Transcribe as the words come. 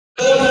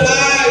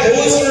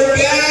Who's your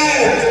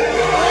best?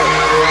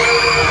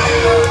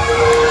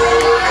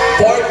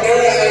 Partner,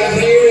 I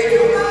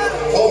hear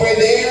over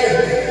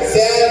there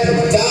said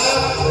top.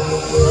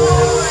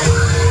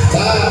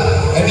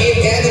 I mean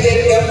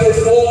candidate number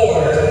 4.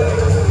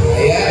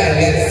 Yeah,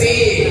 let's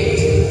see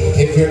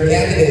if your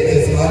candidate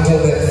is on the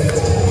list.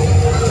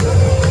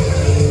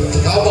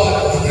 How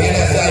about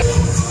NSI?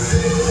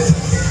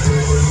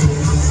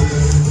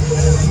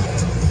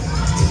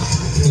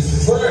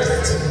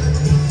 First,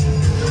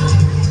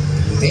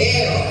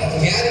 male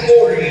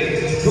category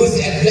who's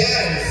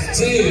advanced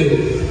to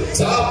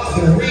top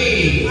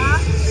 3.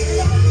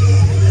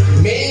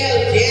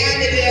 Male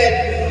candidate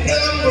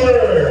number.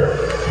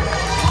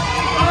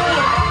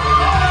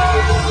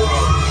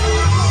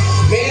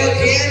 Male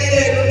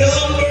candidate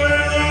number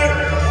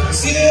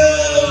 2.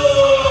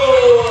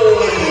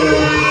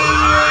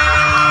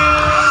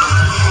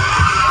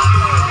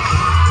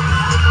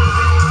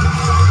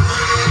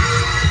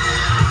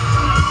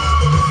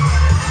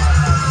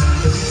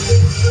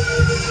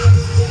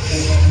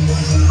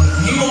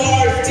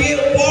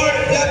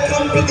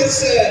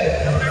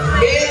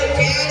 Male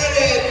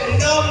candidate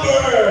number.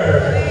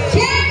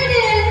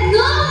 Candidate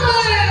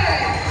number.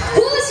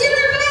 Who's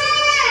your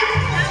man?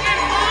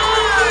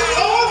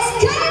 It's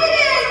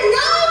candidate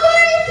number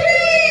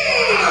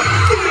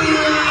 3.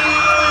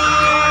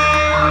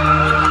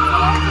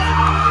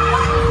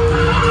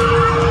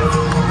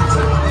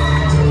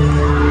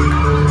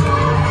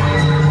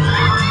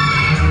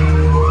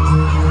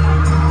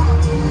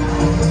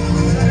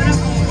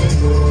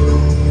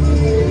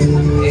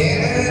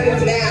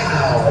 And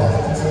now,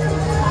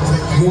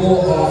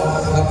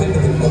 I think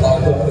it's a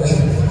lot of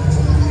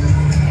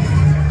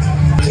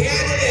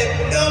candidate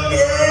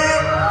number.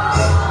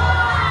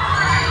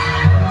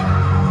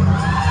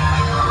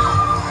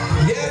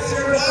 Yes,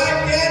 you're right.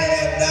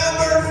 Candidate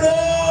number 4.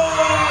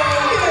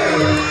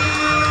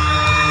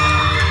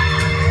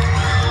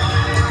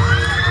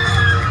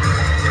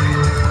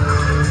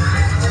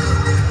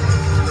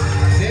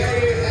 There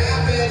you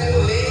have it,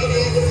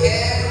 ladies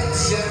and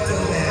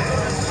gentlemen.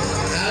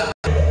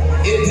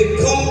 In the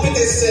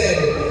competition,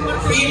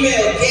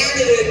 female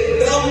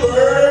candidate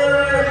number.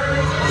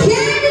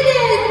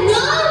 Candidate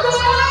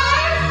number.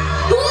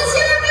 Who's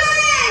your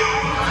man?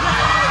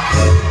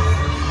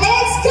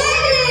 It's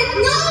candidate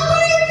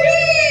number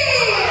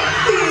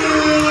 3.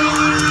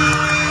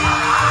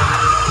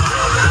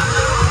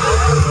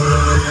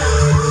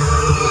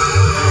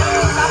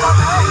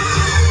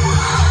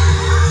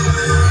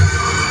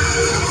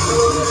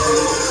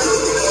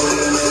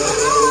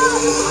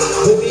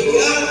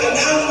 Huminga ka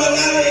ng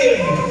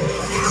malalim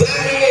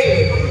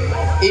dahil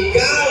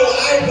ikaw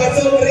ay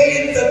pasok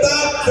rin sa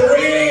top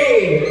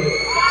 3.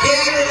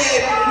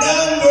 Candidate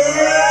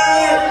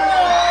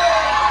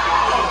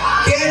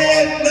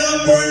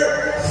number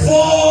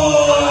 4.